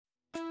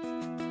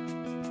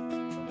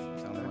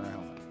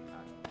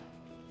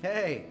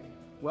Hey,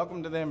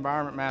 welcome to the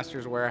Environment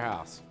Masters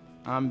Warehouse.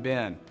 I'm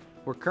Ben.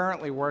 We're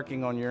currently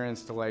working on your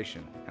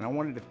installation, and I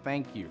wanted to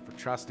thank you for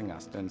trusting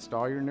us to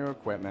install your new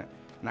equipment,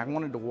 and I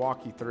wanted to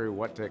walk you through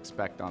what to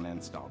expect on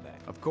install day.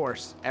 Of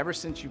course, ever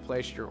since you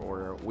placed your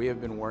order, we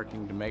have been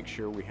working to make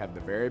sure we have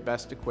the very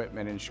best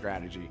equipment and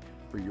strategy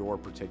for your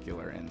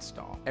particular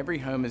install. Every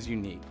home is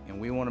unique, and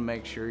we want to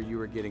make sure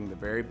you are getting the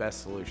very best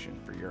solution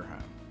for your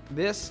home.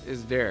 This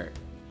is Derek.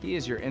 He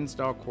is your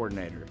install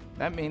coordinator.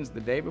 That means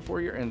the day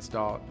before your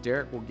install,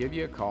 Derek will give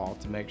you a call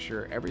to make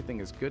sure everything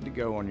is good to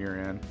go on your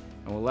end,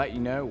 and will let you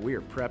know we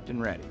are prepped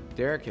and ready.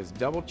 Derek has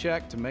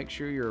double-checked to make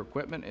sure your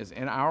equipment is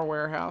in our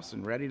warehouse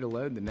and ready to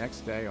load the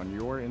next day on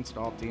your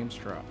install team's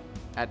truck.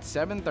 At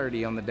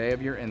 7:30 on the day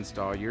of your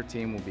install, your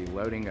team will be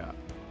loading up.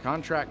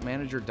 Contract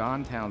manager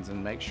Don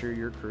Townsend makes sure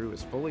your crew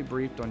is fully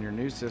briefed on your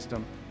new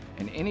system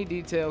and any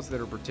details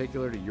that are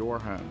particular to your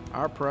home.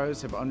 Our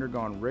pros have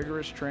undergone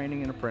rigorous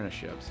training and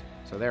apprenticeships,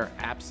 so they are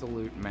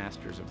absolute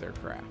masters of their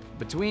craft.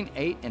 Between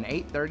 8 and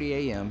 8:30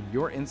 a.m.,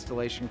 your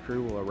installation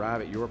crew will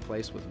arrive at your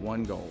place with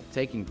one goal: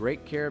 taking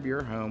great care of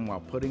your home while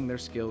putting their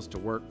skills to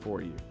work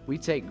for you. We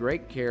take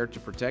great care to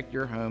protect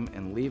your home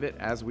and leave it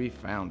as we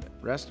found it.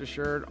 Rest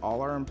assured,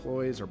 all our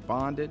employees are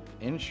bonded,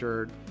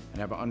 insured,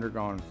 and have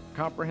undergone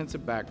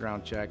comprehensive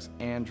background checks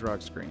and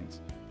drug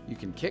screens. You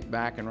can kick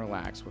back and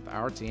relax with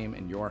our team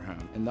in your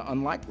home. In the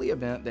unlikely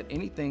event that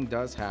anything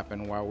does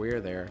happen while we're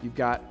there, you've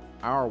got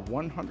our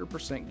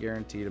 100%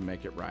 guarantee to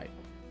make it right.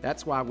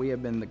 That's why we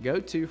have been the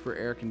go-to for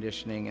air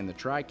conditioning in the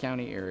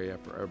Tri-County area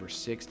for over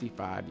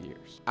 65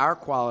 years. Our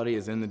quality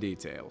is in the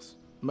details.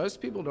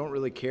 Most people don't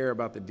really care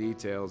about the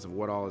details of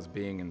what all is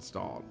being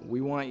installed.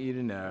 We want you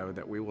to know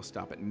that we will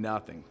stop at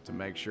nothing to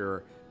make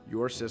sure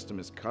your system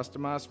is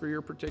customized for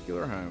your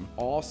particular home.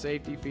 All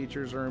safety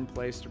features are in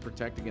place to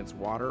protect against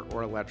water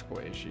or electrical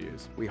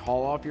issues. We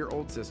haul off your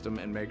old system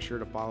and make sure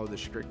to follow the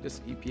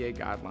strictest EPA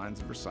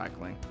guidelines of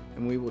recycling,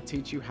 and we will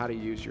teach you how to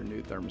use your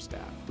new thermostat.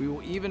 We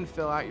will even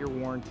fill out your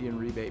warranty and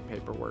rebate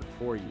paperwork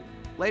for you.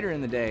 Later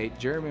in the day,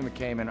 Jeremy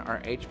McCaman,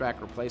 our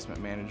HVAC replacement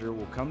manager,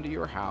 will come to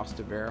your house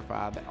to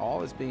verify that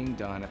all is being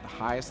done at the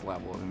highest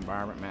level of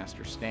Environment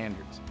Master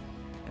standards,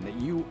 and that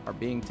you are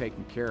being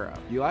taken care of.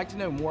 If you'd like to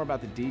know more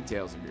about the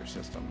details of your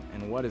system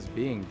and what is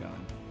being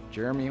done,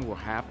 Jeremy will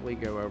happily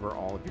go over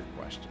all of your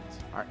questions.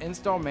 Our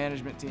install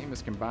management team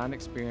has combined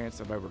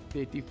experience of over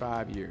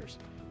 55 years,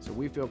 so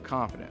we feel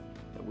confident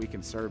that we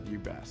can serve you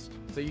best.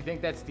 So you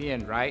think that's the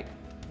end, right?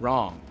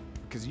 Wrong.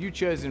 Because you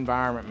chose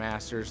Environment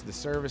Masters, the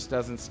service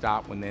doesn't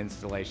stop when the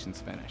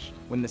installation's finished.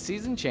 When the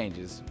season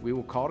changes, we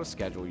will call to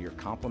schedule your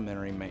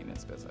complimentary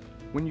maintenance visit.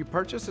 When you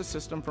purchase a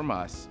system from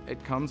us,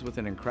 it comes with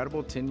an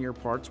incredible 10-year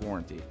parts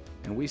warranty,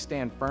 and we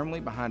stand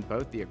firmly behind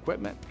both the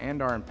equipment and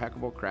our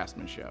impeccable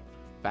craftsmanship,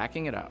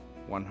 backing it up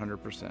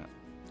 100%.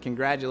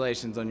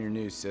 Congratulations on your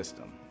new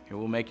system. It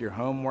will make your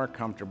home more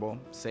comfortable,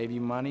 save you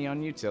money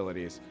on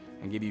utilities,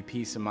 and give you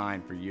peace of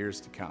mind for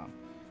years to come.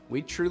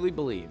 We truly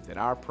believe that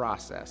our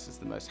process is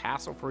the most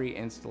hassle-free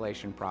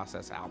installation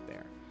process out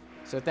there.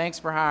 So thanks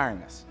for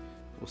hiring us.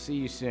 We'll see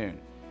you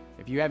soon.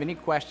 If you have any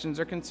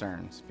questions or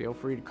concerns, feel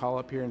free to call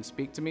up here and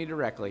speak to me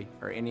directly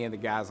or any of the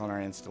guys on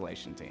our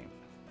installation team.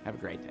 Have a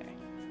great day.